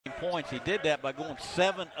points. He did that by going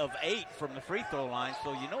 7 of 8 from the free throw line,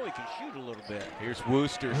 so you know he can shoot a little bit. Here's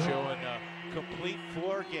Wooster showing a complete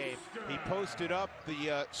floor game. He posted up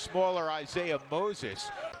the smaller Isaiah Moses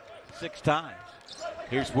 6 times.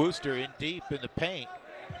 Here's Wooster in deep in the paint.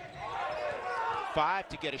 5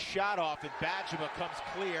 to get a shot off, and Bajema comes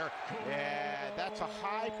clear, and that's a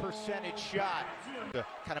high percentage shot.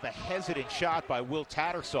 Kind of a hesitant shot by Will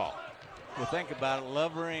Tattersall. Well, think about it.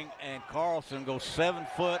 Lovering and Carlson go 7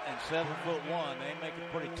 foot and 7'1". They make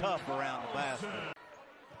it pretty tough around the basket.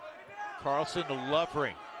 Carlson to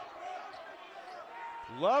Lovering.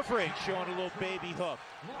 Lovering showing a little baby hook.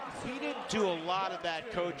 He didn't do a lot of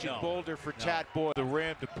that, coach, in Boulder for Tat Boy. The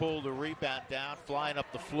rim to pull the rebound down, flying up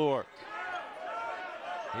the floor.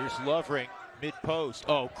 Here's Lovering, mid-post.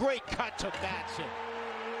 Oh, great cut to Matson.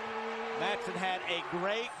 Matson had a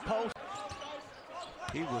great post.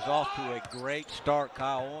 He was off to a great start.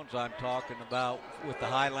 Kyle Owens, I'm talking about, with the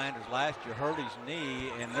Highlanders last year, hurt his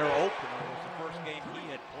knee, and their opener was the first game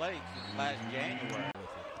he had played since last January.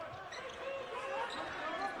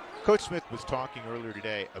 Coach Smith was talking earlier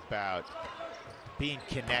today about being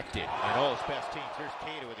connected and all his best teams. Here's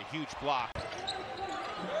Cato with a huge block.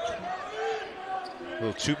 A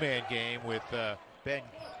little two-man game with Ben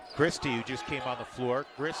Christie, who just came on the floor.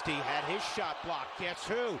 Christie had his shot blocked. Guess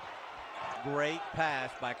who? Great pass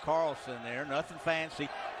by Carlson there. Nothing fancy,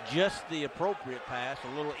 just the appropriate pass,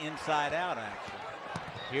 a little inside-out action.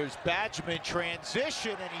 Here's Bajema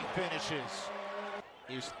transition, and he finishes.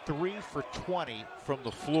 He's 3 for 20 from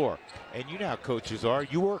the floor. And you know how coaches are.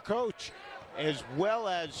 You were a coach, as well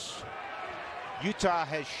as Utah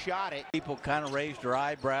has shot it. People kind of raised their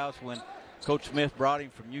eyebrows when Coach Smith brought him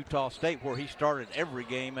from Utah State, where he started every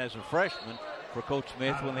game as a freshman for Coach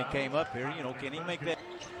Smith when they came up here. You know, can he make that?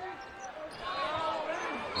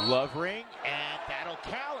 Lovering, and that'll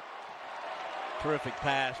count. Terrific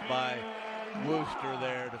pass by Wooster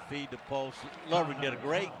there to feed the post. Lovering did a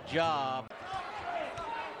great job.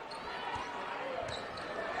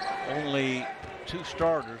 Only 2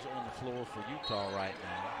 starters on the floor for Utah right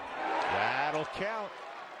now. That'll count.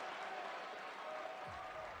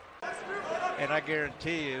 And I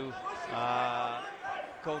guarantee you,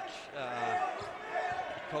 Coach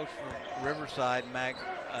from Riverside, Mag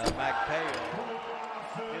Peo,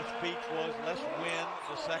 his speech was, let's win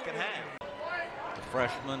the second half. The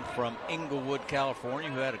freshman from Inglewood, California,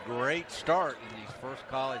 who had a great start in his first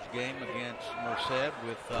college game against Merced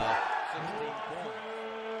with 16 points.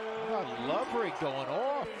 How about Lovering going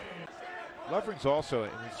off? Lovering's also,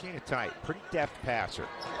 and we've seen it tonight, pretty deft passer.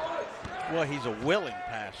 Well, he's a willing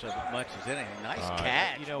passer as much as anything. Nice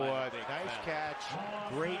catch. You know what? Nice catch,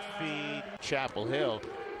 great feed. Chapel Hill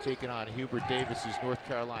taking on Hubert Davis's North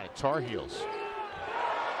Carolina Tar Heels.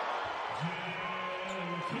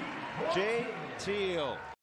 Jay Teal.